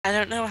I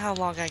don't know how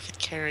long I could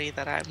carry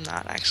that I'm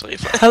not actually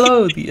playing.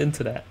 Hello, the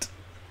internet.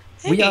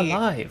 We are Hey!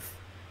 live.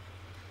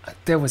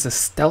 There was a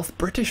stealth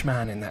British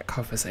man in that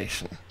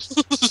conversation.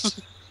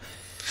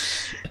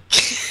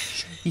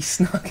 He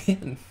snuck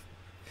in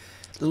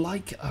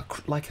like a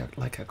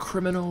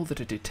criminal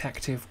that a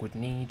detective would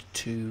need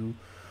to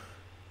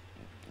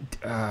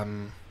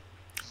um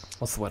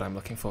what's the word I'm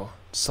looking for?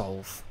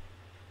 Solve.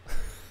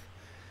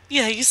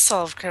 Yeah, you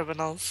solve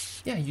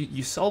criminals. Yeah,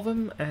 you solve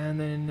them, and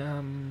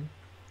then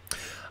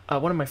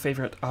one of my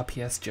favorite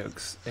RPS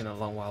jokes in a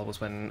long while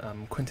was when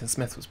Quentin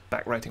Smith was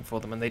back writing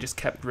for them, and they just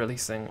kept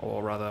releasing,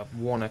 or rather,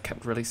 Warner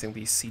kept releasing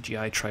these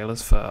CGI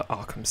trailers for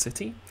Arkham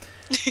City,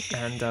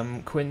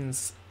 and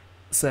Quinn's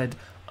said,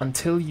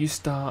 "Until you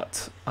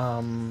start,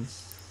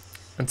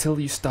 until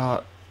you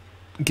start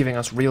giving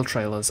us real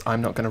trailers,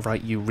 I'm not going to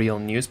write you real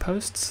news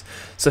posts."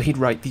 So he'd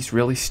write these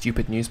really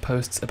stupid news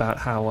posts about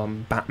how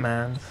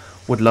Batman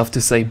would love to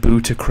say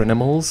 "boo" to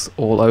criminals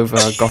all over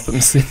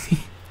Gotham City.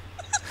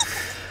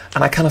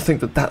 And I kind of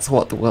think that that's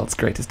what the world's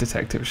greatest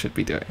detective should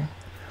be doing.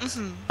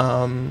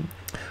 Hmm.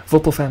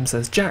 Vupelfam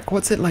says, Jack,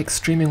 what's it like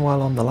streaming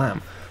while on the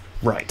lam?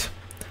 Right.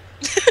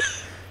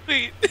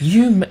 Wait.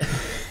 You...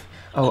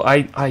 Oh,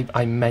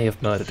 I may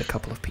have murdered a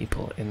couple of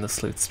people in the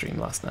sleuth stream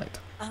last night.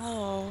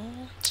 Oh,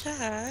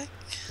 Jack.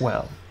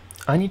 Well,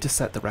 I need to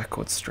set the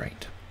record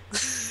straight.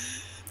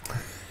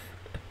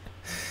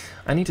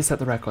 I need to set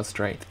the record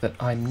straight that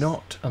I'm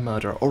not a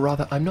murderer, or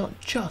rather, I'm not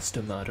just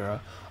a murderer,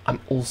 I'm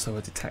also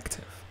a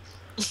detective.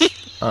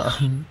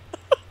 Um,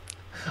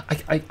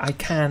 I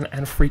can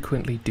and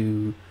frequently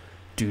do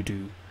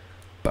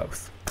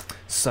both.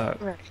 So,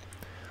 Right.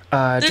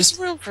 There's just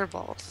room for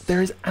both.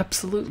 there is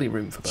absolutely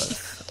room for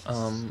both.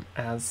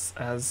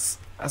 As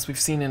we've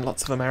seen in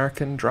lots of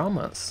American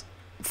dramas,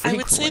 I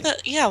would say frequently.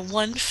 that, yeah,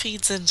 one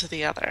feeds into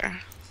the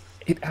other.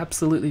 It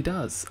absolutely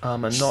does,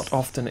 and not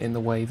often in the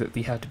way that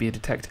the How to Be a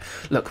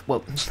Detective. Look,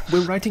 well,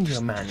 we're writing you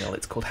a manual.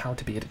 It's called How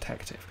to Be a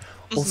Detective.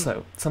 Hmm.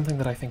 Also, something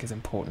that I think is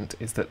important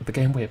is that the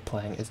game we're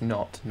playing is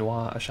not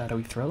Noir, a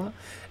shadowy thriller.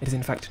 It is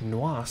in fact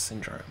Noir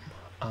Syndrome.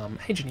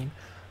 Hey Janine.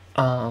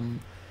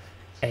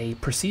 A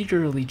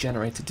procedurally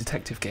generated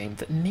detective game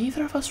that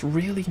neither of us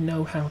really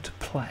know how to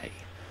play.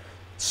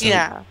 So,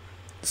 Yeah.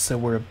 so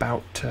we're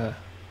about to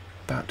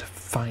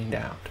find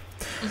out.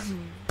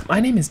 Hmm. My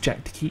name is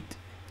Jack DeKeat.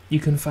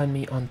 You can find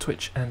me on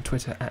Twitch and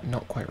Twitter at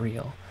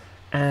NotQuiteReal.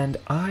 And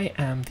I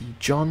am the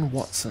John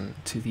Watson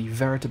to the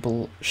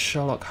veritable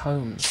Sherlock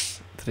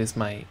Holmes that is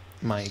my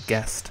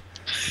guest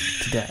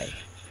today.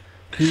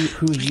 Who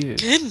are My you?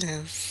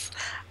 goodness.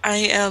 I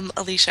am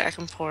Alicia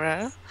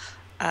Akampora.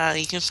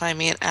 You can find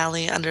me at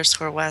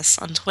Ali_West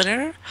on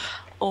Twitter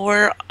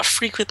or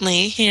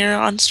frequently here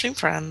on Stream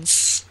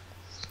Friends.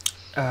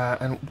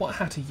 And what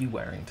hat are you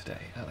wearing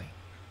today, Ellie?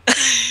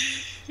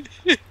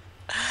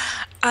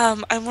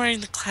 I'm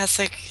wearing the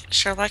classic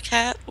Sherlock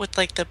hat with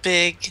like the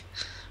big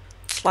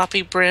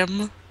floppy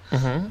brim,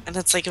 Mm-hmm. and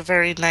it's like a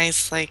very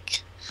nice,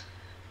 like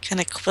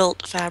kind of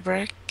quilt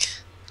fabric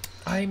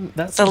with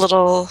That's a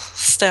little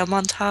stem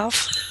on top.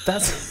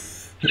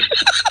 that's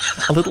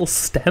a little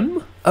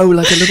stem. Oh,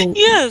 like a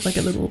Yes.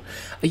 little.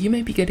 Are you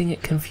maybe getting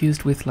it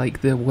confused with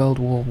like the World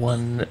War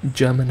I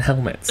German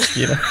helmets?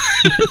 You know,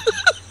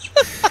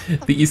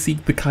 that you see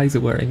the Kaiser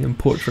wearing in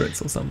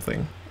portraits or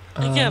something.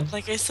 Again,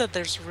 like I said,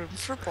 there's room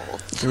for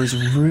both. There is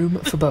room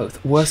for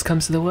both. Worst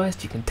comes to the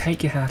worst, you can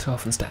take your hat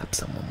off and stab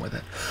someone with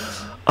it.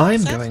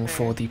 I'm going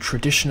for Exactly. the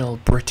traditional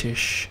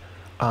British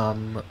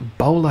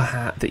bowler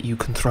hat that you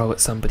can throw at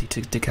somebody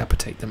to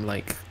decapitate them,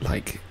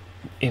 like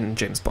in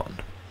James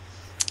Bond.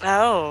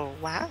 Oh,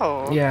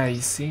 wow. Yeah, you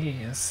see,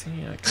 I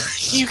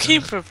see. You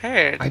came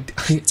prepared I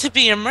to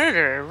be a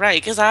murderer, right?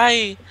 Because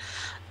I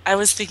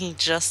was thinking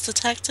just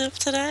detective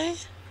today,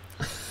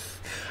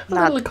 a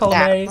not little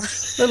column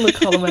that. A,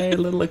 little column A,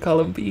 little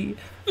column B.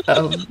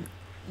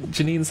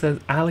 Janine says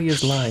Ali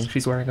is lying.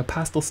 She's wearing a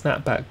pastel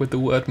snapback with the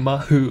word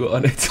Mahou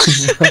on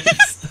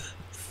it.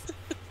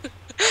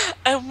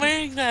 I'm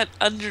wearing that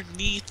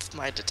underneath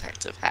my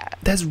detective hat.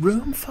 There's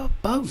room for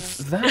both.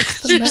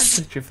 That's the There's,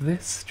 message of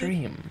this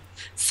stream.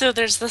 so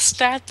there's the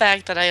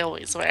snapback that I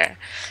always wear,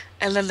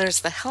 and then there's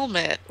the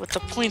helmet with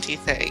the pointy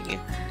thing,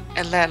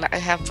 and then I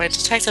have my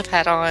detective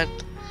hat on.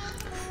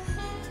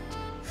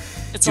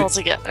 It's Your, all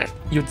together.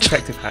 your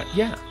detective hat,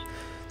 yeah.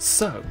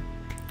 So,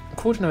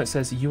 quarter note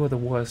says you are the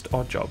worst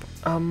odd job.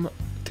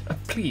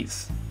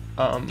 Please.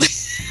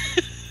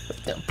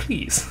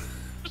 Please.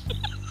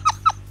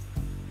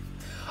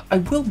 I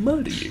will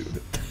murder you.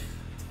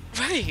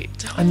 Right.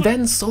 Don't And worry.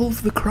 then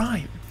solve the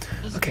crime.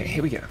 Okay, Mhm.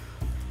 here we go.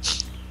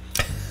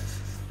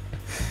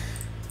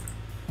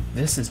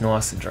 This is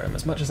Noir Syndrome.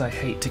 As much as I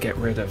hate to get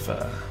rid of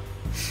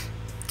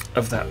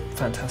that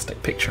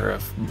fantastic picture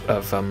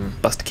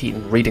of Buster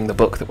Keaton reading the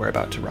book that we're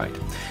about to write.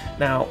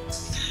 Now,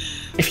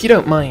 if you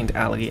don't mind,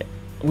 Ali,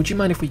 would you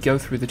mind if we go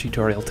through the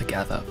tutorial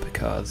together?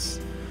 Because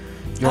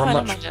you're Oh, a I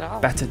don't much mind at all.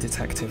 better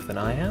detective than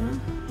I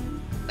am,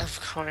 Of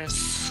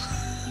course.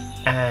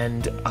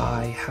 and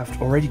I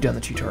have already done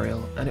the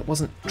tutorial, and it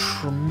wasn't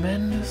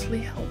tremendously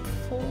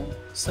helpful,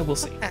 so we'll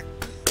see. Okay.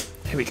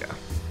 here we go.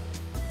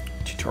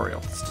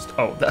 Tutorial. It's just,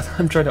 oh,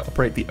 I'm trying to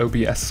operate the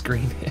OBS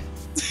screen here.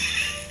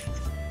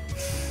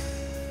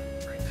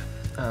 Right.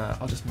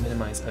 I'll just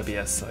minimize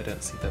OBS so I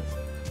don't see the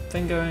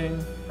thing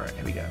going. Alright,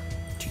 here we go.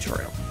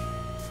 Tutorial.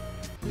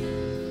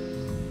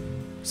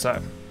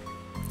 So,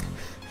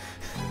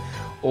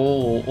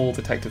 all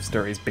detective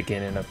stories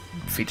begin in a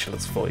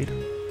featureless void.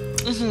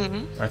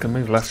 I can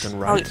move left and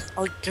right.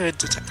 All good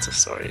detective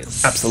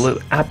stories.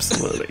 Absolutely,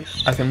 absolutely.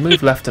 I can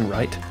move left and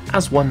right,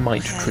 as one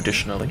might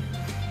traditionally.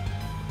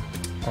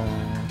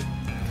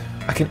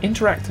 I can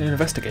interact and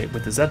investigate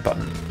with the Z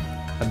button.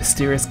 A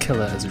mysterious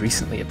killer has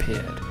recently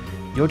appeared.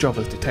 Your job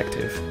as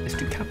detective is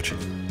to capture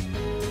them.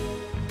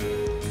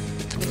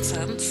 Makes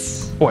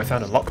sense. Oh, I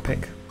found a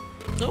lockpick.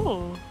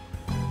 Oh.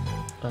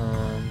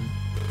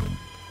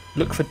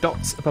 Look for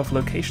dots above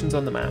locations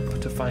on the map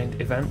to find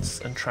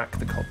events and track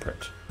the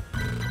culprit.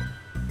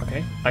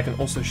 Okay, I can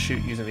also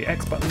shoot using the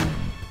X button,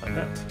 like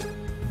that.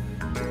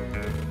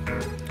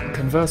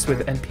 Converse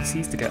with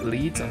NPCs to get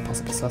leads on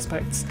possible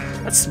suspects.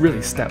 That's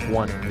really step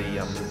one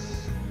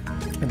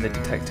in the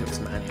detective's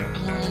manual.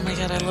 Oh my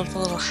god, I love the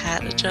little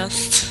hat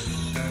adjust.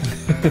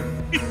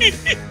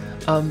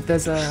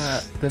 There's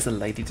a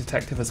lady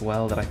detective as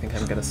well that I think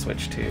I'm gonna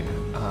switch to,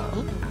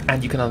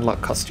 and you can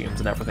unlock costumes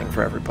and everything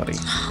for everybody.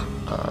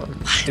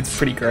 It's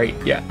pretty great.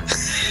 Yeah,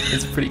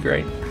 it's pretty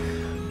great.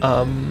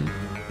 You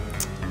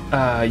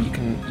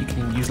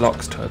can use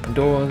locks to open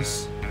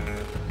doors.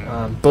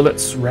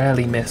 Bullets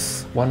rarely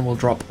miss. One will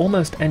drop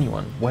almost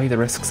anyone. Weigh the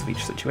risks of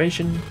each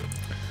situation.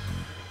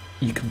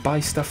 You can buy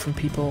stuff from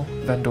people.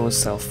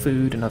 Vendors sell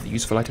food and other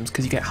useful items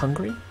because you get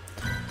hungry.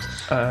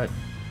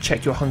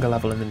 Check your hunger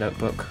level in the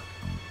notebook.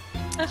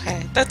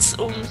 Okay, that's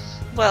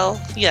well,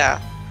 yeah.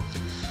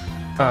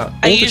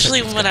 I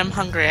usually, when I'm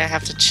hungry, I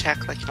have to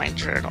check like my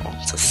journal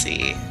to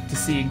see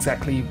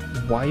exactly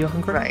why you're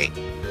hungry.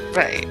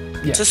 Right.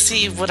 Yeah. To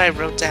see what I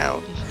wrote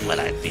down when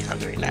I'd be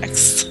hungry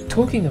next.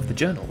 Talking of the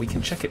journal, we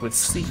can check it with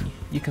C.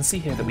 You can see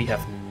here that we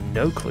have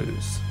no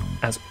clues,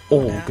 as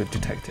all good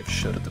detectives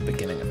should at the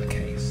beginning of a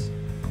case.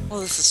 Well,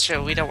 this is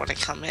true. We don't want to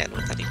come in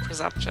with any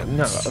presumptions.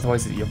 No,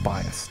 otherwise you're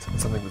biased. And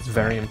something that's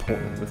very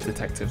important with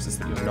detectives is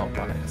that you're not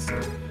biased.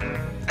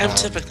 I'm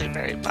typically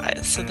very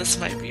biased, so this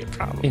might be a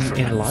problem.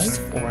 In life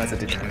or as a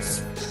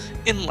detective?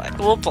 In life.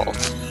 Well,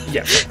 both.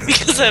 Yeah.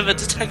 Because I'm a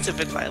detective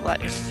in my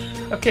life.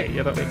 Okay,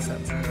 yeah, that makes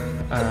sense.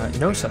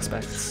 No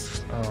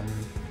suspects.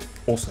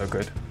 Also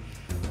good.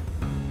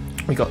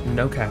 We got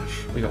no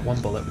cash, we got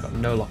 1 bullet, we got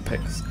no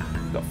lockpicks,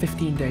 we got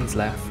 15 days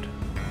left,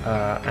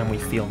 and we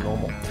feel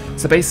normal.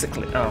 So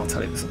basically, I'll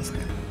tell you this in a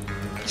second.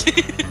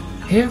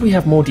 Here we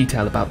have more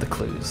detail about the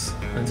clues.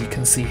 As you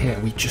can see here,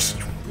 we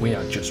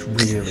are just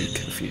really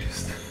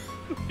confused.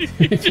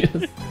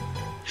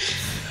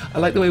 I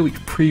like the way we've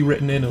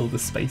pre-written in all the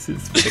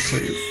spaces for the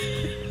clues.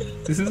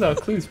 This is our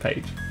clues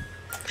page.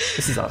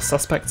 This is our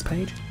suspects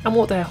page, and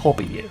what their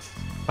hobby is.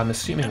 I'm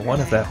assuming one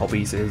of their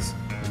hobbies is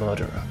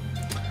murderer.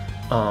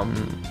 I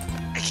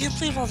can't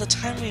believe all the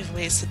time we've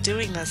wasted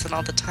doing this and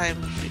all the time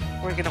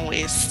we're gonna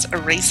waste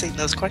erasing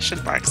those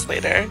question marks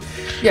later.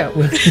 Yeah,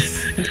 well,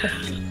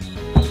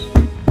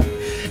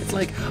 it's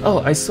like,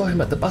 oh, I saw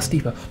him at the bus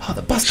depot. Oh,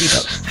 the bus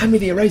depot! Hand me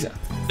the eraser!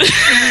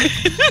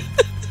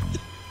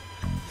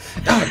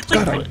 Oh,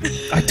 God,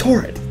 I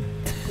tore it!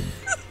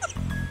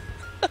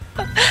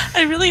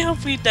 I really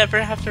hope we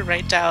never have to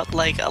write down,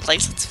 like, a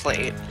license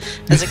plate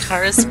as a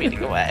car is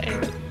speeding away.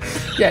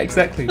 Yeah,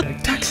 exactly.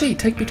 Like, taxi,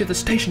 take me to the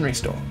stationery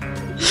store.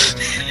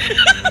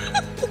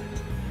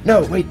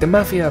 No, wait, the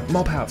mafia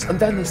mob house, and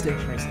then the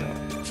stationery store.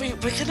 Wait,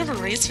 what kind of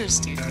erasers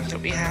do you think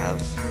that we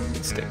have?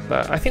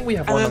 I think we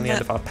have one on the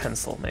end of our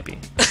pencil, maybe.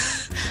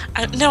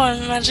 No,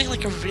 I'm imagining,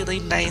 like, a really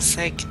nice,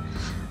 like,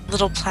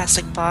 little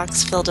plastic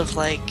box filled of,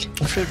 like,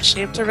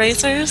 fruit-shaped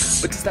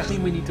erasers. But does that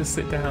mean we need to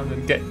sit down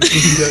and go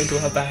into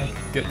our bag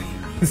and get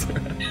these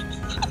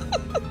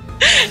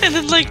And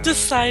then, like,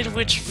 decide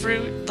which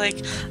fruit,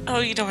 like, oh,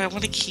 you know, I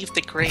want to keep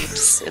the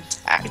grapes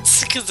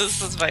intact, because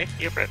this is my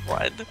favorite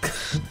one.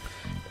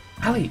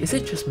 Ali, is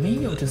it just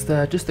me, or does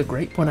the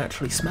grape one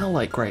actually smell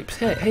like grapes?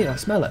 Hey, I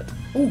smell it.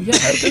 Oh, yeah,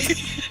 it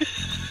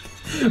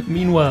does.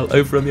 Meanwhile,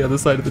 over on the other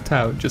side of the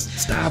town, just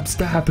stab.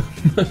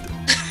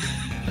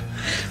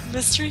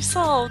 Mystery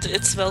solved.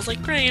 It smells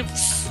like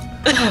grapes.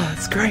 Oh,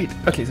 it's great.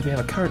 Okay, so we have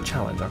a current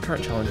challenge. Our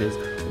current challenge is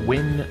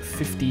win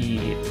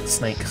 50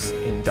 snakes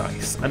in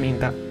dice. I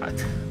mean, I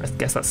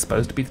guess that's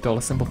supposed to be the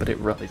dollar symbol, but it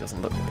really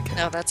doesn't look like it.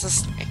 No, that's a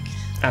snake.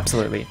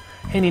 Absolutely.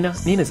 Hey, Nina.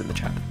 Nina's in the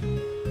chat.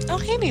 Oh,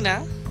 hey,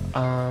 Nina.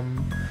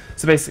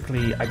 So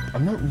basically,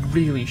 I'm not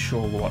really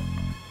sure what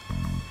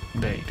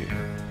they do.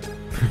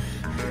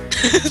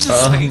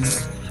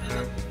 Snakes.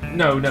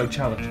 No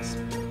challenges.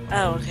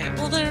 Oh, okay.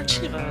 Well, they're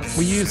chivos.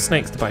 We use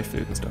snakes to buy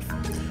food and stuff.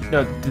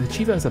 No, the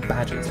chivos are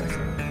badges, I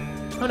think.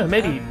 Oh no,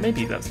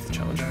 maybe that's the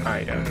challenge.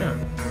 I don't know.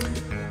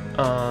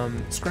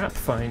 Scrap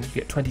find, you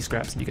get 20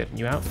 scraps and you get a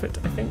new outfit,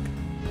 I think.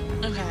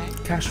 Okay.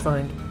 Cash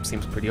find,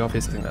 seems pretty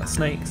obvious, I think that's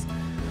snakes.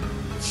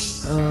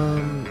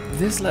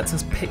 This lets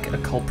us pick a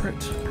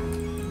culprit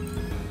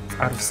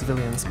out of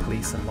civilians,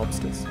 police and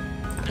mobsters.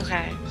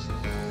 Okay.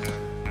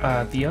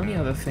 The only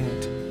other thing...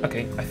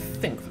 Okay, I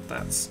think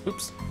that's...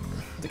 Oops.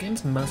 The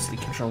game's mostly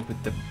controlled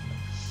with the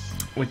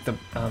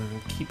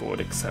keyboard,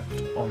 except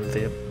on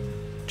the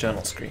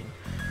journal screen.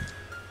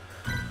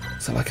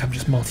 So, like, I'm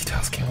just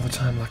multitasking all the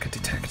time like a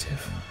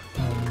detective.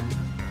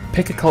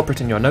 Pick a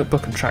culprit in your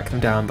notebook and track them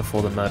down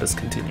before the murders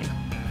continue.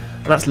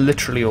 And that's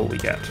literally all we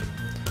get.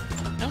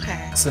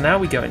 Okay. So now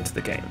we go into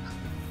the game.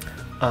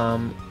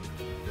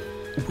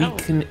 We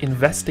can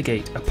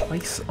investigate a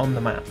place on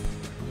the map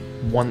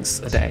once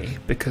a day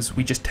because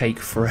we just take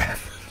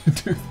forever to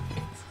do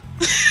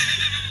things.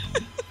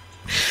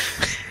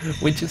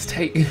 we just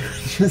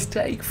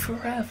take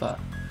forever.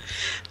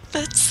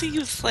 That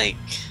seems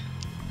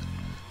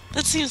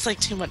like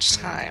too much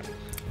time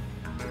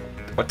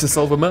What, to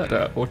solve a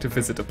murder or to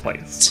visit a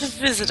place? to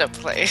visit a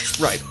place.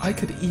 Right, I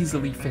could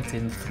easily fit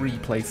in 3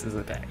 places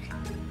a day.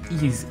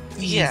 Easy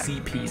Yeah.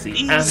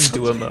 peasy, and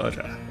do a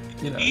murder.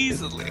 You know,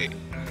 Easily.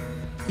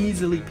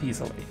 easily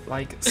peasily.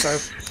 Like,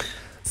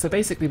 so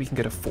basically we can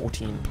go to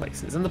 14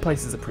 places, and the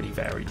places are pretty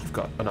varied. You've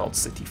got an old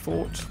city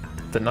fort,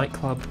 the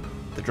nightclub,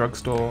 the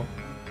drugstore,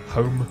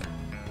 home,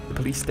 the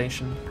police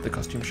station, the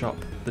costume shop,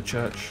 the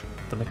church,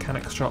 the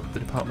mechanics shop, the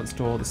department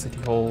store, the city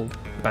hall,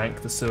 the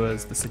bank, the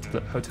sewers, the city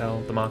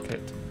hotel, the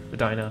market, the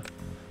diner,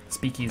 the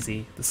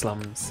speakeasy, the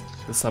slums,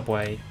 the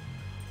subway,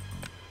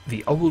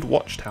 the old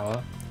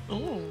watchtower,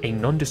 Ooh. a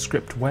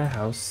nondescript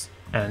warehouse,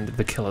 and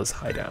the killer's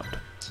hideout.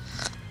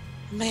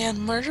 Man,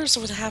 murders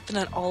would happen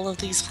at all of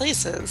these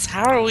places.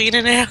 How are we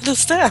gonna narrow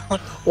this down?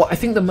 Well, I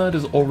think the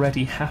murders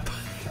already happened,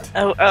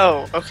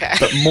 Oh, okay.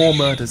 but more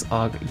murders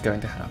are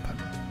going to happen.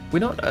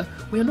 We are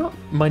not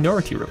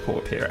Minority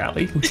Report here,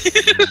 Ali.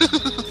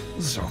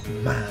 Oh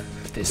man,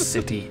 this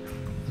city,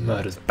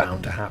 murder's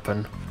bound to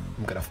happen.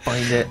 I'm gonna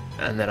find it,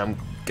 and then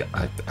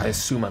I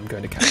assume I'm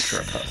going to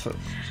capture a person.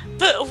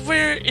 But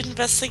we're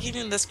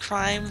investigating this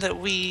crime that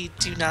we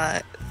do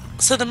not.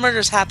 So the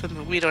murders happen,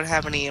 but we don't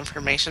have any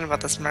information about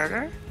this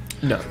murder?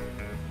 No.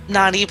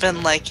 Not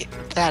even, like,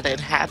 that it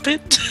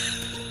happened?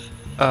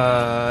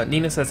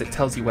 Nina says it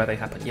tells you where they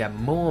happen. Yeah,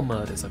 more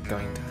murders are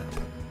going to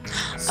happen.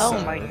 Oh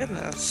So, my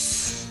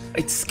goodness.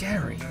 It's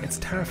scary. It's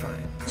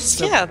terrifying.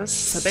 Yeah, this.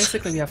 So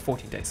basically we have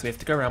 14 days. So we have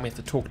to go around, we have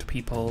to talk to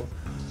people,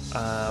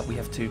 we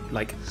have to,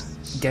 like,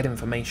 get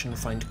information,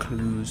 find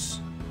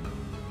clues.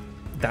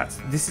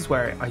 This is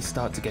where I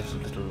start to get a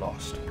little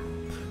lost.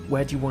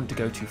 Where do you want to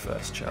go to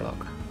first,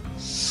 Sherlock?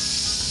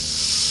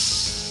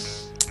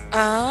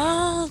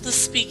 The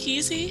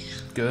speakeasy?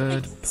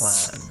 Good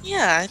plan.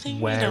 Yeah, I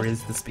think, Where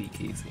is the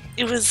speakeasy?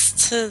 it was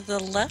to the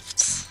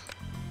left.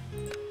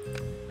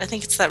 I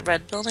think it's that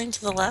red building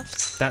to the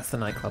left. That's the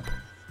nightclub.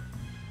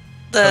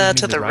 Oh,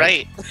 To the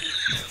right.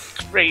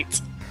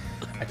 Great.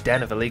 A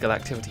den of illegal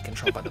activity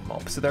controlled by the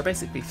mob. So there are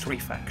basically 3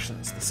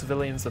 factions: the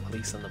civilians, the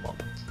police, and the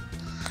mob.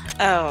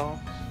 Oh.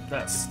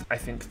 I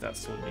think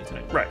that's all you need to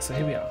know. Right, so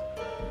here we are.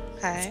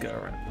 Hi. Let's go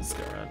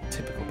around.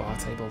 Typical bar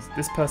tables.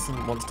 This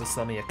person wants to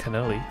sell me a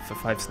cannoli for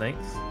 5 snakes.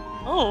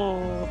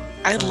 Oh,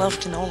 I love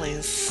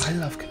cannolis. I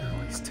love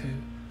cannolis too.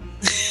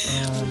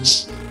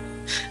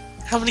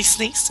 How many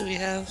snakes do we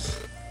have?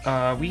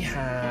 We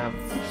have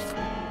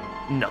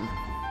none.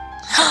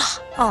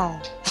 Oh.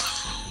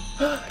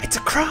 It's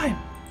a crime.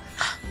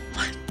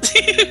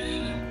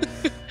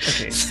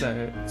 Okay,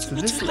 so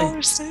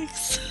 $2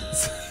 snakes.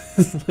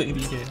 this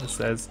lady here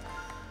says,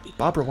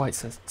 Barbara White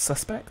says,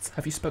 suspects?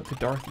 Have you spoke to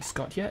Dorothy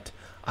Scott yet?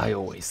 I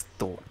always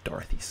thought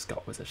Dorothy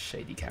Scott was a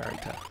shady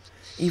character.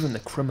 Even the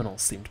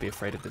criminals seem to be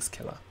afraid of this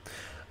killer.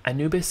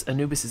 Anubis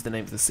is the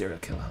name of the serial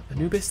killer.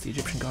 Anubis, the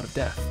Egyptian god of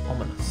death.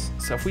 Ominous.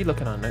 So if we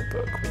look in our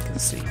notebook, we can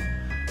see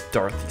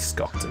Dorothy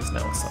Scott is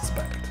now a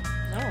suspect.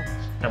 No.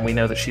 And we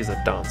know that she's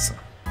a dancer.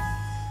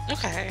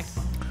 Okay.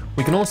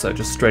 We can also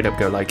just straight up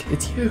go like,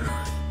 it's you!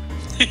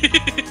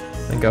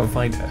 and go and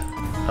find her.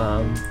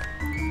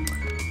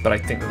 But I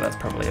think that that's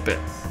probably a bit...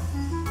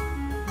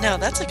 No,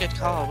 that's a good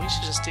call. We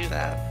should just do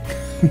that.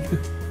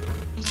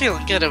 I'm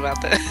feeling good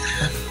about that.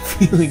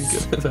 feeling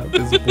good about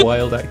this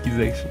wild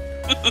accusation.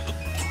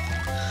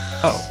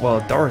 Oh, well,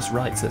 Doris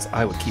Wright says,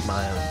 I would keep my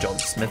eye on John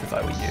Smith if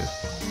I were you.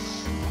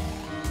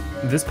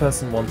 This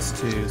person wants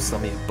to sell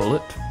me a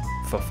bullet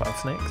for 5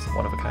 snakes,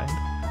 one of a kind.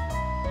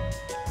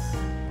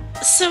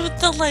 So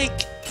the,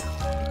 like,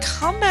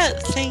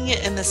 combat thing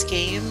in this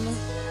game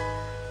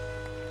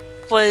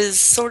was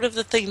sort of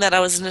the thing that I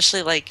was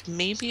initially like,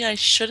 maybe I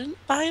shouldn't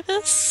buy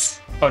this?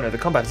 Oh no, the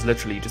combat is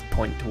literally just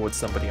point towards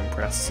somebody and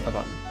press a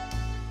button.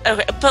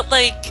 Okay, but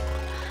like...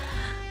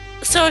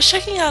 So I was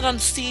checking out on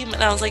Steam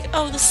and I was like,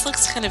 oh, this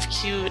looks kind of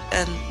cute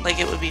and like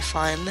it would be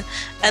fun.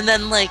 And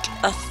then like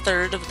a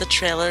third of the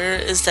trailer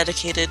is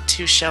dedicated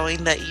to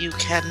showing that you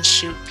can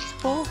shoot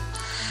people.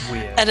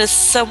 Weird. And as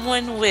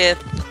someone with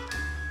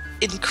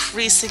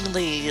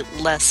increasingly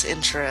less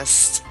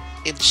interest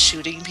in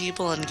shooting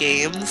people in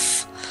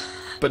games,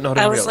 But not in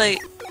I real was life.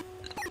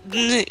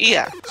 like,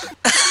 yeah.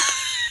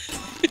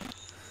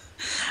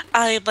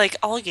 I like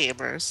all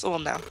gamers. Well,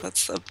 no,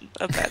 that's a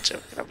bad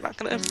joke. I'm not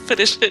gonna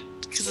finish it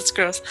because it's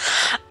gross.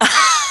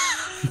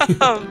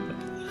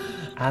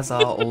 As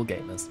are all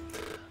gamers.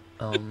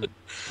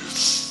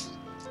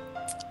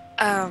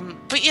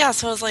 But yeah,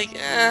 so I was like,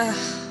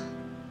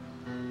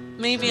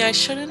 maybe I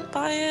shouldn't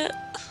buy it.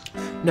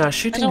 No,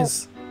 shooting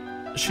is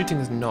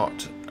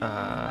not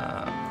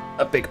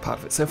a big part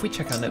of it. So if we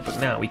check our notebook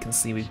now, we can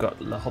see we've got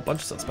a whole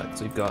bunch of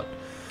suspects. We've got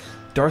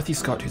Dorothy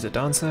Scott, who's a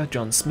dancer,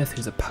 John Smith,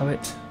 who's a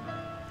poet,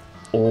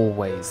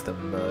 always the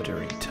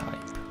murdery type.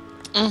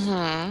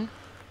 Mm-hmm.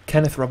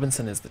 Kenneth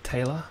Robinson is the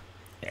tailor,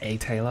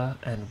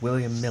 and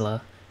William Miller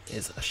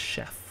is a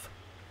chef.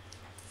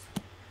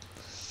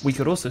 We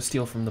could also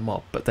steal from the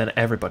mob, but then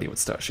everybody would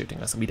start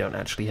shooting us, and we don't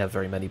actually have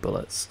very many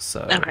bullets,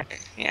 so... Okay,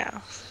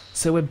 yeah.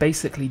 So we're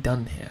basically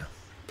done here.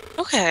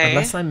 Okay.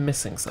 Unless I'm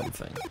missing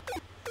something.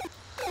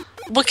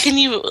 Well, can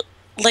you,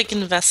 like,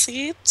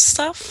 investigate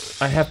stuff?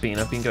 I have been.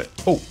 I've been going...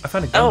 Oh, I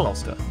found a gun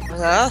holster.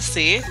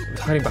 See? It was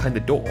hiding behind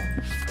the door.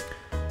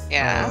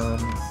 Yeah.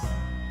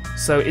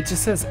 So it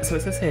just says... So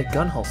it says here,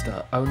 gun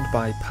holster owned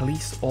by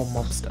police or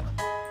mobster.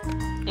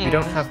 We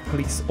don't have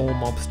police or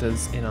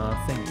mobsters in our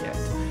thing yet.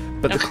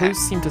 But the clues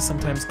seem to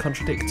sometimes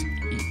contradict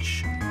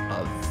each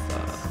other.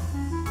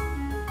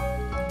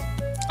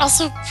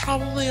 Also,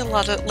 probably a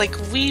lot of... Like,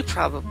 we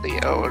probably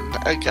own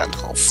a gun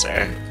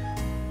holster.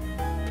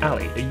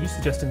 Ali, are you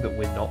suggesting that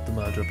we're not the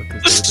murderer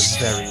because there is a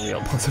very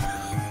real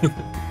possibility?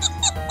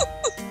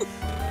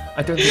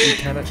 I don't think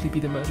we can actually be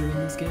the murderer in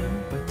this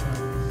game, but...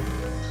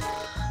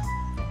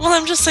 Well,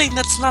 I'm just saying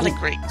that's not a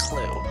great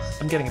clue.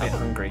 I'm getting a bit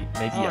hungry.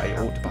 Maybe I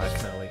ought to buy a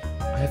cannoli.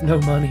 I have no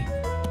money.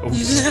 Oh.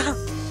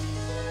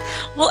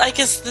 Well, I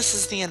guess this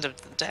is the end of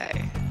the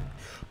day.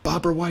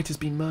 Barbara White has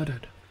been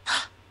murdered.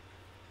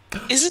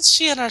 Isn't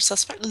she in our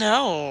suspect?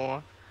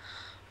 No.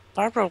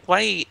 Barbara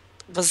White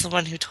was the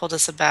one who told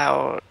us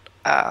about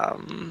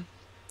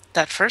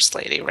that first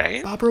lady,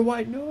 right? Barbara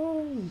White,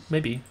 no.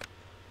 Maybe.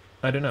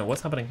 I don't know.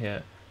 What's happening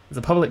here? There's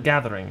a public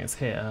gathering is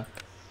here.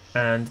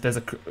 And there's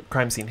a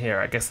crime scene here.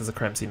 I guess there's a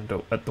crime scene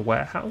at the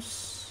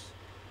warehouse.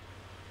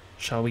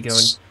 Shall we go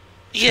and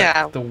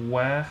check the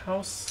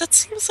warehouse? That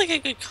seems like a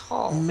good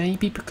call.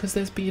 Maybe because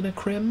there's been a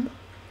crim?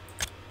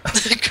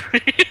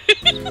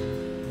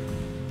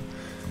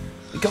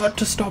 We got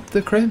to stop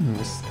the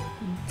crims.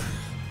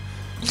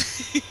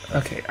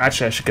 Okay,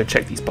 actually I should go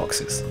check these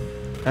boxes.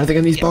 Anything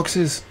in these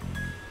boxes?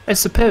 I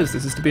suppose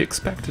this is to be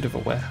expected of a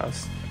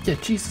warehouse. Yeah,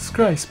 Jesus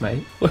Christ,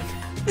 mate.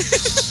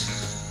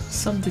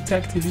 Some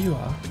detective you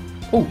are.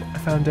 Oh, I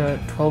found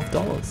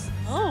 $12.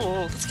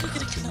 Oh, let's go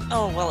get a cannoli.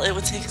 Oh, well, it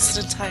would take us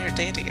an entire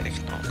day to get a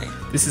cannoli.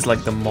 This is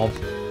like the mob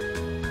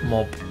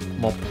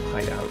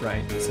hideout,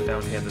 right? So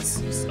down here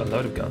there's a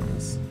load of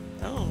guns.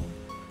 Oh.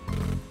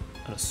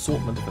 An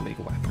assortment of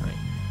illegal weaponry.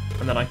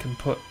 And then I can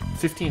put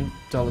 $15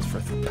 for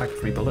a pack of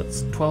 3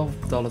 bullets,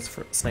 $12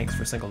 for snakes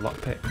for a single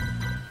lockpick,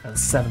 and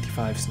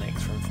 75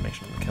 snakes for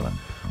information on the killer.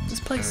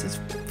 This place is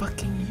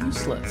fucking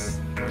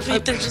useless.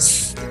 Wait, they're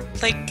just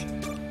like...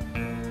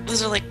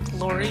 Those are like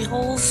glory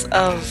holes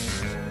of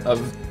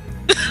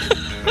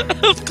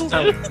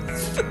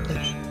clues.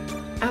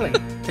 Ali,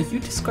 are you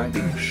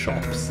describing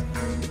shops?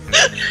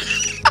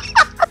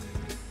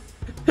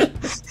 I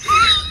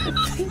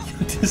think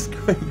you're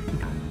describing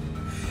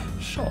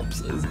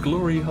shops as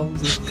glory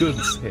holes of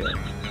goods here.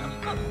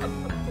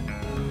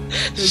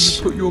 Then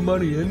you put your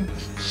money in,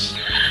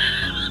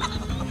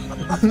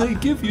 and they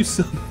give you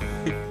something.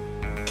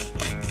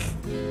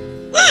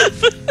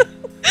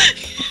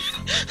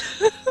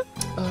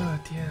 Oh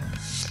dear.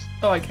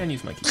 Oh, I can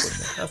use my keyboard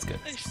now. That's good.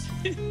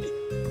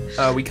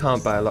 We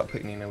can't buy a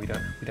lockpick, Nina. We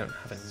don't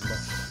have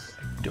enough.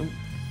 I don't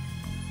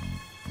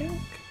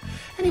think.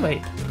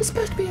 Anyway, there's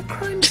supposed to be a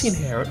crime scene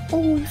here, and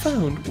all we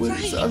found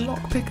was a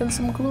lockpick and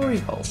some glory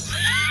holes.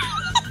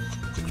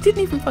 We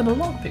didn't even find a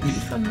lockpick. We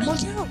just found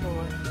money.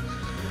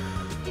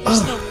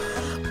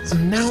 Oh,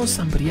 and now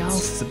somebody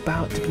else is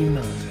about to be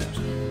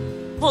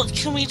murdered. Well,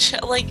 can we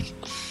check? Like,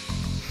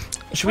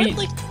 should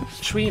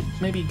we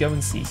maybe go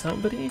and see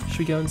somebody? Should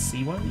we go and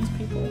see one of these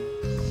people?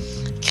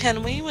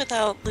 Can we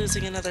without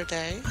losing another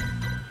day?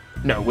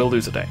 No, we'll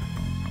lose a day.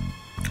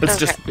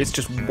 It's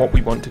just what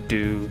we want to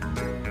do.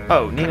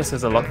 Oh, Nina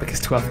says a lockpick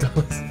is $12.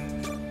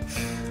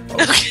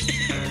 Okay.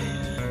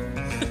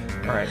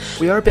 All right,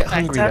 we are a bit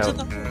hungry though.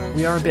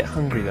 We are a bit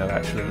hungry though,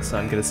 actually. So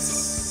I'm gonna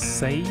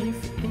save it.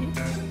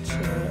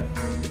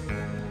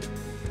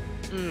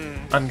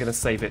 I'm gonna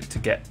save it to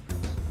get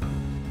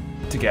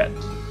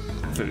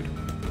food.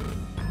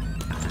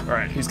 All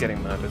right, who's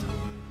getting murdered?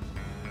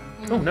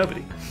 Oh,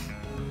 nobody.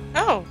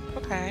 Oh,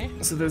 okay.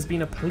 So there's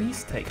been a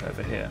police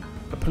takeover here,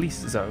 a police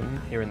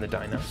zone here in the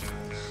diner.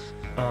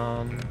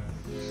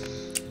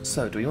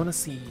 So do we want to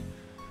see?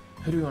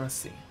 Who do we want to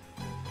see?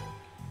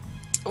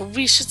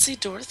 We should see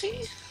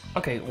Dorothy?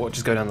 Okay, well,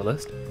 just go down the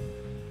list.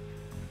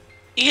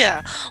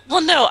 Yeah.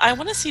 Well, no, I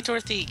want to see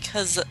Dorothy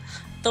because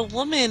the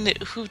woman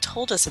who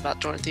told us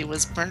about Dorothy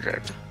was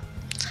murdered.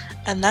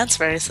 And that's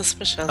very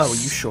suspicious. Oh, are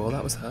you sure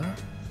that was her?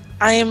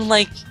 I am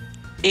like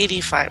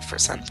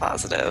 85%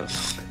 positive.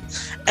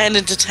 And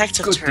in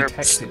detective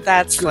terms,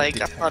 that's like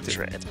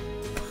 100.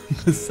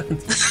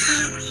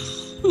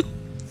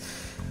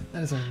 That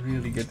That is a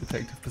really good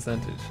detective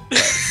percentage. Right,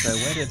 so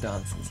where do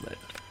dancers live?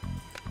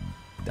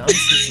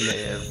 Dancers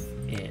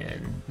live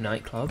in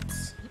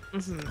nightclubs.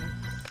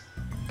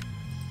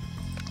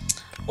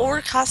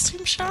 Or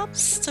costume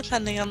shops,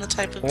 depending on the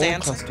type of Or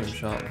dancing. costume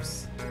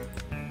shops.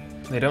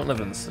 They don't live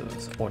in the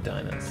sewers, or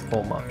diners,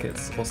 or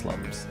markets, or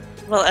slums.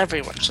 Well,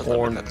 everyone should live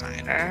Or- in a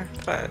diner,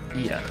 but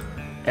Yeah,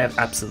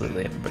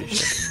 absolutely everybody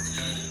should.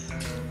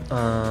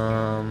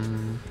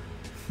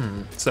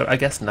 So I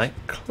guess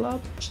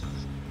nightclub?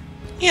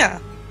 yeah.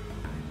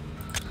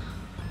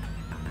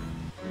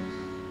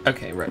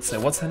 Okay, right, so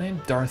what's her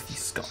name? Dorothy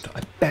Scott.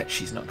 I bet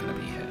she's not going to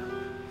be here.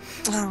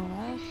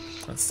 Oh.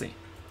 Let's see.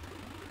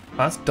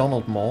 That's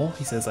Donald Moore.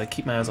 He says, I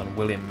keep my eyes on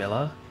William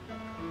Miller.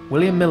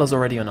 William Miller's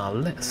already on our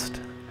list.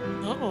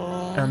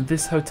 Oh. And the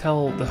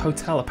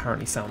hotel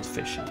apparently sounds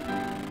fishy.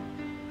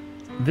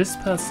 This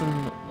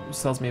person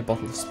sells me a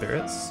bottle of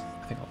spirits.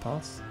 I think I'll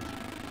pass.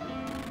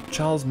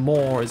 Charles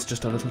Moore is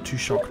just a little too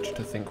shocked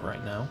to think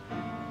right now.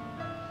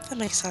 That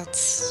makes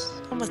sense.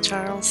 I'm with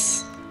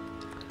Charles.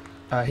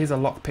 Here's a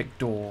lockpick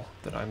door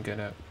that I'm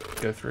gonna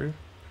go through.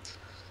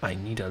 I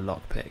need a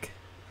lockpick.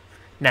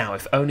 Now,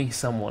 if only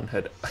someone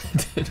had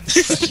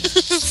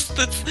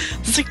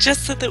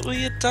Suggested that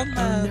we had done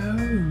that. Oh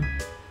no!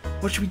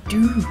 What should we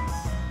do?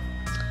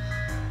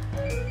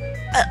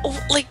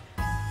 Like,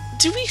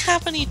 do we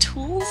have any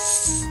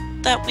tools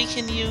that we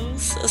can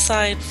use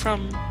aside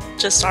from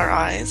just our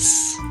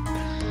eyes?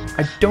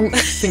 I don't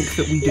think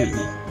that we do.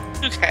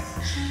 Okay.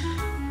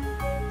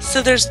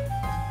 So there's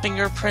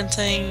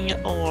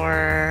fingerprinting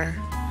or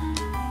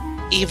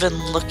even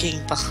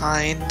looking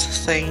behind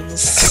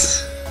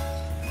things.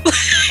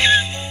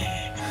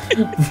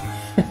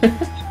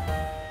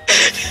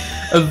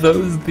 Are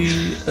those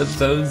the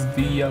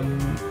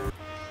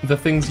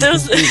things you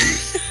Those-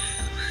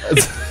 can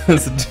do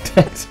as a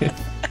detective?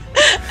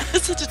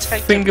 As a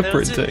detective,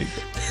 Fingerprinting,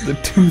 the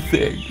two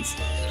things.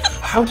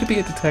 How to be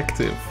a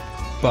detective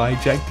by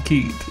Jack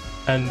Keat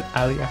and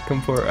Ali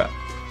Akampura.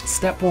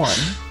 Step 1.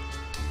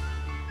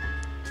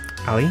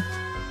 Ali,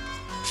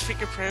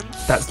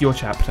 fingerprints. that's your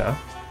chapter.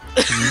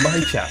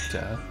 My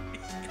chapter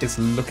is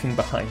looking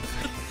behind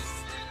things.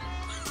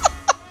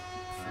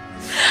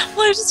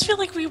 Well, I just feel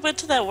like we went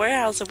to that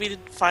warehouse and we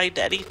didn't find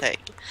anything.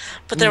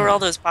 But there were all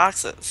those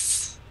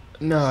boxes.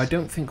 No, I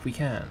don't think we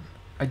can.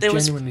 I There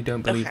was- genuinely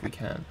don't believe okay. we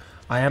can.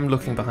 I am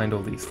looking behind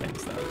all these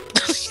things though.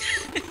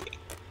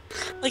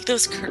 Like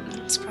those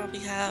curtains probably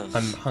have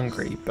I'm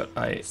hungry, but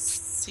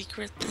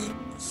secret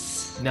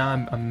things. now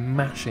I'm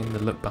mashing the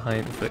look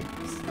behind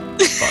things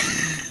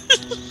button.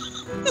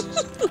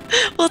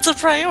 Well, it's a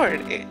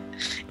priority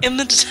in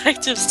the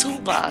detective's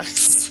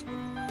toolbox.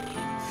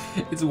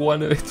 It's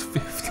one of its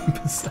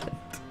 50%.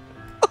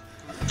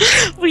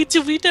 Wait,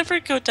 did we never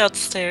go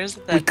downstairs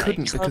at that We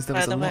couldn't nightclub, because there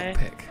was by a the way?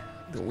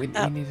 lockpick. We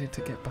Oh. needed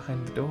to get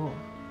behind the door.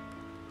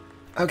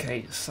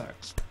 Okay, so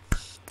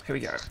here we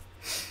go.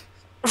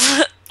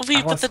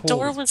 Wait, but Alice the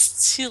door Halls.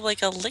 was to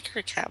like a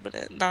liquor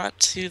cabinet, not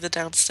to the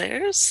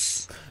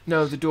downstairs?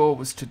 No, the door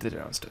was to the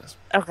downstairs.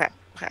 Okay,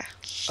 okay.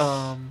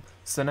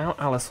 So now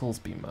Alice Hall's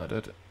been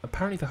murdered.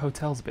 Apparently the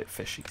hotel's a bit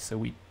fishy, so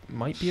we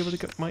might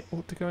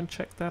ought to go and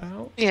check that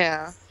out.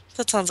 Yeah,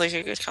 that sounds like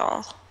a good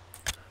call.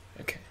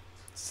 Okay,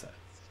 so.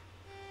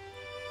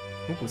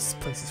 Oh, this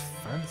place is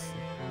fancy.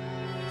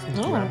 Some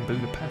Oh. Grand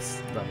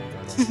Budapest level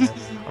going on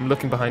here. I'm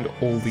looking behind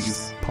all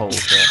these poles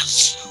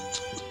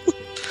here.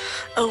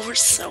 Oh, we're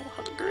so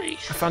hungry.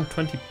 I found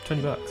 20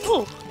 bucks.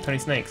 Oh, 20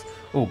 snakes.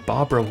 Oh,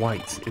 Barbara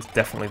White is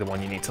definitely the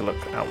one you need to look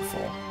out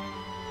for.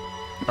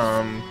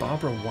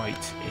 Barbara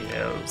White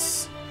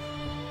is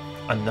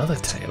another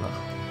tailor.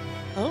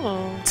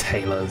 oh.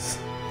 Tailors.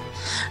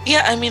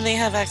 Yeah, I mean, they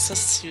have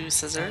access to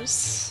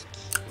scissors.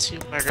 To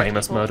murder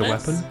Famous people murder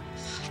with. weapon.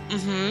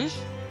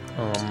 Mm-hmm.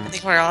 I Um,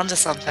 think we're onto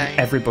something.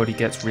 everybody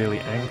gets really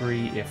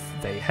angry if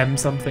they hem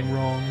something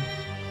wrong.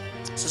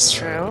 This is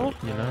true.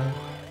 You know?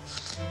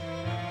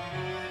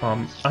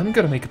 I'm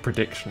gonna make a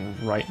prediction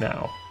right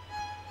now.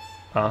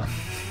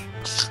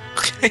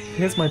 Okay.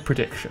 Here's my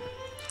prediction.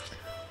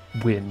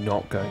 We're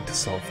not going to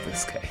solve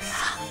this case.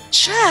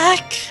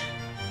 Jack!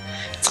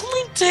 It's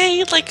only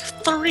day, like,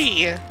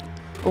 3.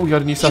 Oh, we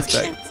got a new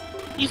suspect.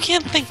 You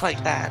can't think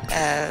like that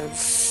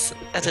as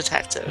a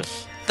detective.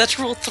 That's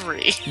rule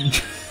 3.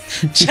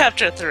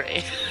 Chapter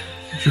 3.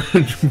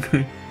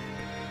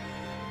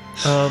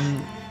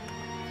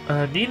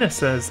 Nina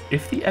says,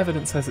 if the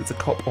evidence says it's a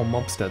cop or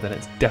mobster, then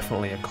it's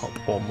definitely a cop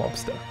or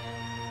mobster.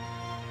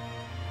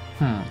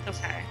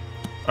 Okay.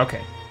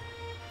 Okay.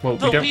 Well,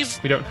 But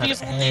we don't have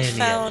we've any only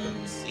found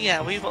evidence.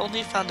 yeah, we've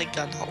only found a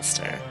gun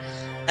holster.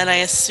 And I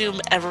assume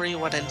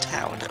everyone in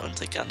town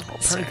owns a gun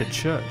holster. Apparently the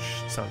church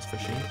sounds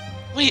fishy.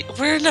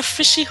 We're in a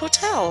fishy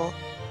hotel.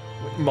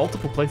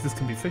 Multiple places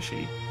can be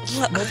fishy.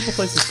 What? Multiple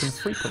places can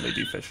frequently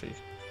be fishy.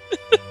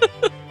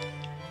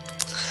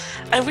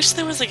 I wish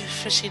there was like a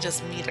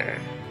fishiness meter.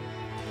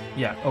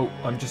 Yeah. Oh,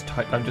 I'm just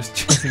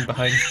chasing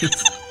behind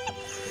these.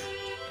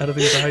 Out of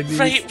these behind these.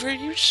 Right where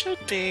you should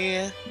be.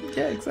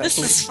 Yeah, exactly. This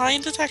is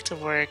fine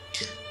detective work.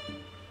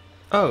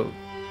 Oh,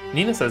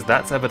 Nina says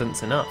that's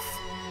evidence enough.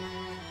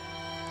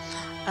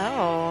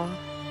 Oh.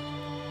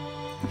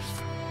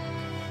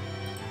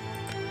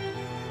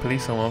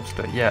 Police or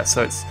mobster? Yeah.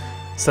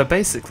 So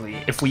basically,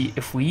 if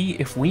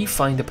we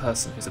find a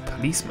person who's a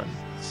policeman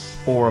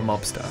or a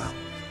mobster,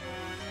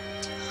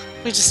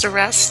 We just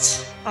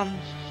arrest on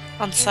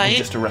we site?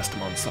 just arrest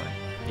them on site.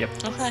 Yep.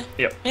 Okay.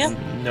 Yep. Yeah.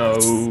 No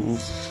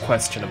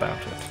question about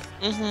it.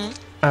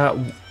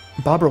 Mm-hmm.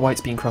 Barbara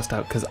White's being crossed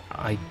out because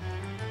I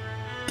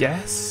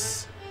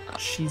guess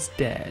she's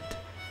dead.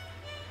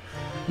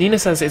 Nina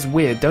says it's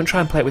weird. Don't try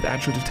and play it with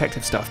actual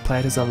detective stuff. Play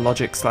it as a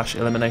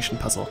logic/elimination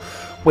puzzle.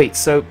 Wait,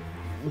 so,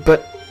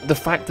 but the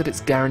fact that it's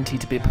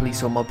guaranteed to be a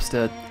police or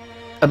mobster,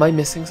 am I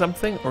missing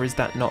something, or is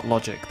that not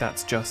logic?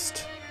 That's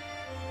just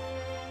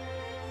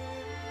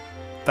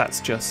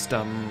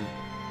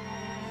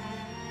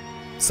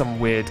some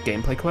weird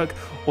gameplay quirk.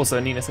 Also,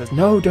 Nina says,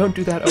 no, don't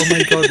do that. Oh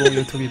my god, when we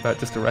were talking about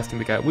just arresting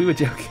the guy. We were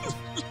joking.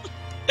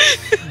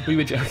 We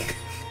were joking.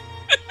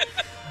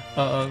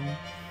 But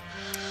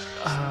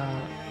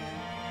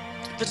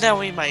now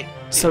we might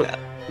do that.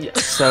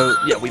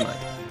 Yeah, we might.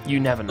 You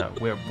never know.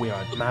 We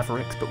are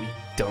mavericks, but we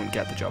don't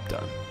get the job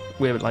done.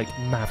 We're like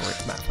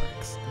mavericks.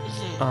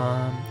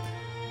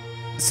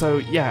 So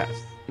yeah,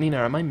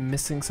 Nina, am I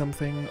missing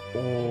something,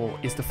 or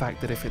is the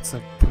fact that if it's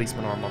a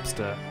policeman or a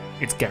mobster,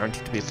 it's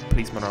guaranteed to be a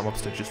policeman or a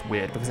mobster just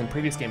weird? Because in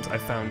previous games I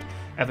found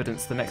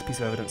evidence, the next piece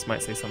of evidence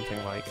might say something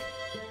like,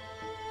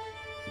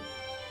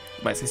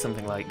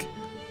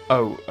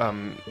 oh,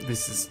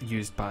 this is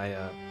used by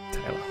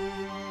Taylor.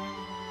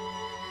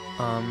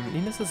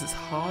 Nina says it's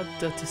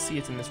harder to see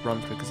it in this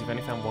run-through because you've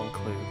only found one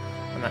clue,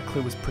 and that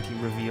clue was pretty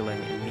revealing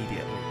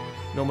immediately.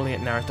 Normally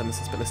it narrows down the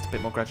suspect a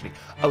bit more gradually.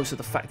 Oh, so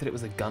the fact that it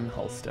was a gun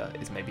holster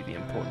is maybe the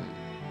important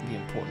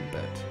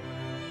bit.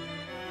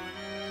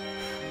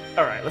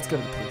 Alright, let's go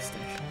to the police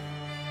station.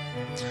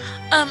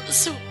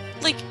 So,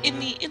 like, in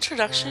the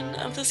introduction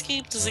of this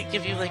game, does it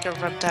give you, like, a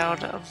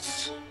rundown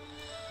of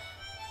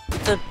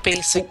the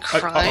basic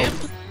crime?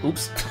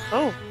 Oops.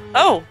 Oh!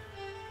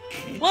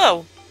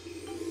 Whoa!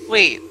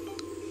 Wait.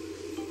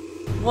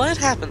 What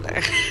happened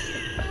there?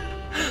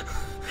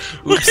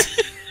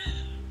 Oops.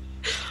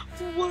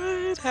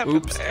 What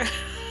happened there?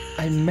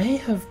 I may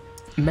have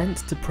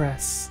meant to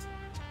press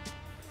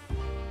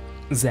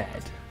Z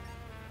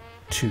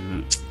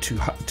to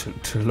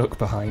look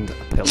behind a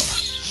pillar,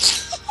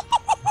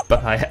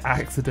 but I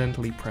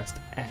accidentally pressed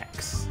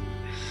X.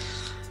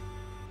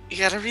 You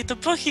gotta read the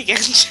book again,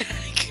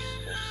 Jack.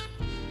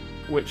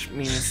 Which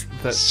means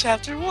that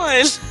Chapter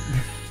 1.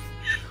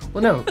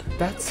 Well, no,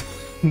 that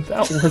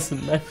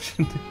wasn't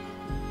mentioned.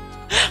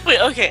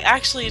 Wait, okay,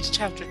 actually it's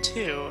chapter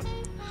 2.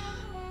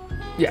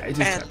 Yeah, it is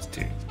And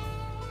chapter 2.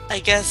 I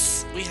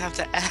guess we have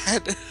to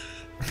add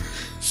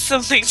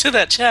something to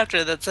that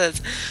chapter that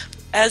says,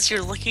 as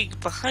you're looking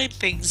behind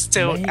things,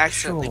 don't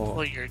accidentally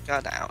pull your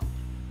gun out.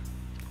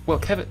 Well,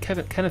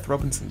 Kenneth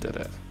Robinson did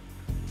it.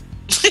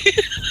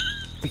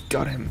 We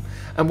got him.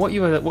 And what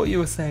you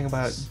were saying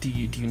about do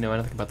you know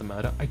anything about the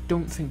murder? I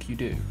don't think you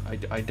do.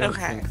 I don't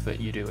think that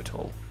you do at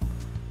all.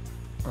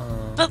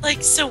 But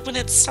like, so when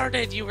it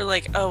started, you were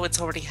like, "Oh,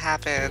 it's already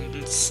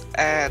happened,"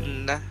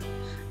 and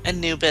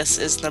Anubis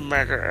is the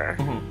murderer.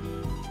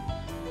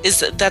 Is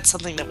that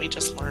something that we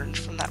just learned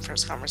from that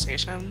first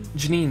conversation?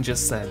 Janine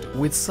just said,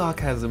 with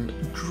sarcasm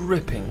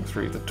dripping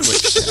through the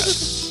Twitch chat.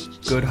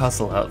 Good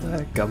hustle out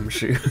there,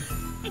 gumshoe.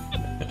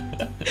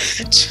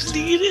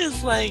 Janine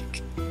is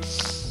like,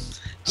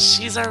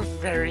 she's our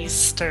very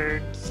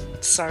stern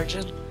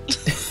sergeant.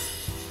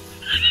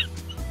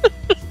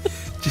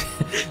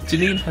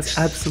 Janine has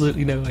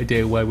absolutely no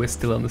idea why we're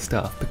still on the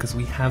staff, because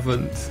we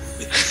haven't.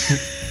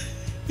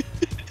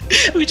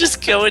 We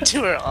just go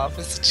into her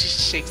office and she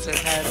shakes her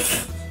head.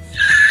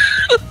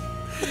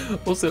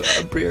 Also,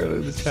 Brielle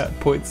in the chat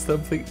points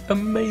something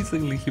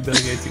amazingly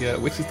humiliating out,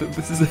 which is that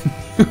this is a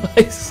new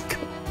high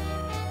school.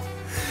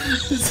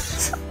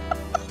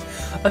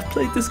 I've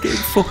played this game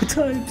 4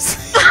 times.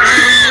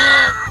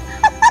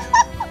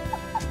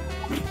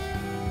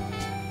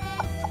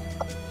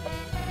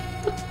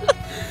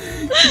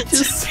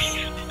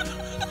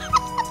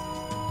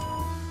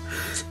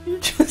 You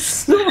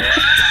just saw.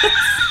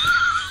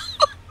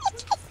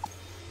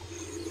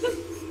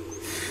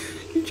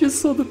 You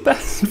just saw the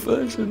best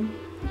version.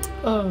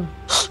 Oh.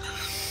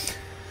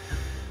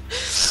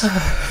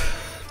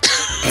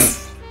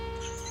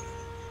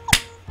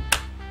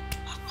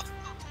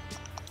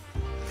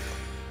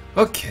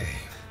 Okay.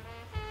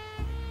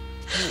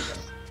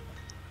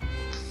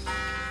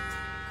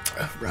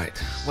 Right.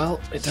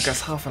 Well, it took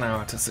us half an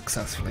hour to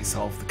successfully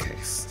solve the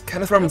case.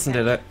 Kenneth Robinson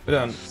did it. We're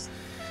done.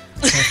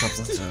 Kenneth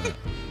Robinson did it.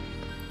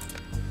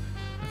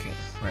 Okay,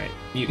 right.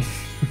 You.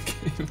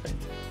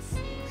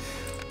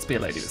 Let's be a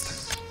lady this time.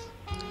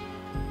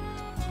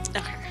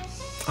 Okay.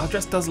 Our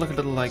dress does look a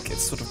little like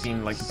it's sort of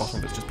been like the bottom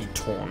of it's just been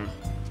torn.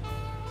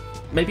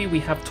 Maybe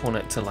we have torn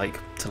it to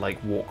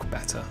walk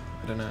better.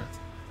 I don't know.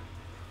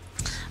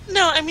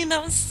 No, I mean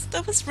that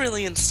was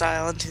really in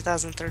style in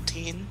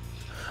 2013.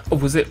 Oh,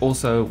 was it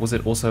also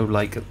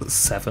like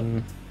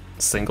 7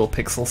 single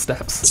pixel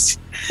steps.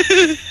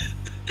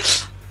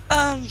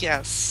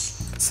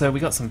 Yes. So we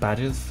got some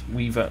badges.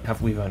 We've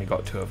only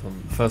got 2 of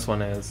them. The first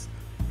one is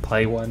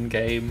play one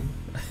game.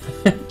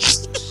 Good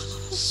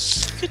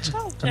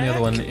job, Jack. And the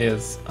other one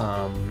is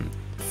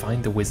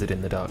find the wizard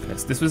in the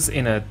darkness. This was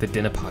in the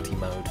dinner party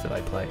mode that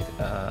I played,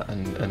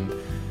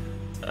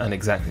 and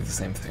exactly the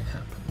same thing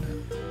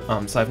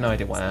happened. So I have no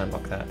idea why I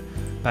unlocked that.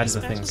 Badges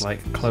are things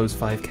like close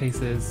 5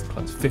 cases,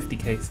 close 50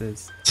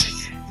 cases,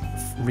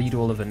 read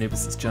all of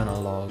Anubis' journal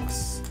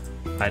logs,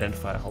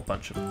 identify a whole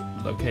bunch of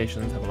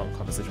locations, have a long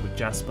conversation with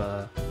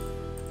Jasper,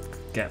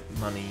 get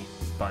money,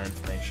 buy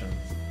information.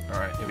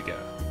 Alright, here we go.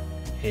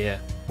 Here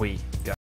we go.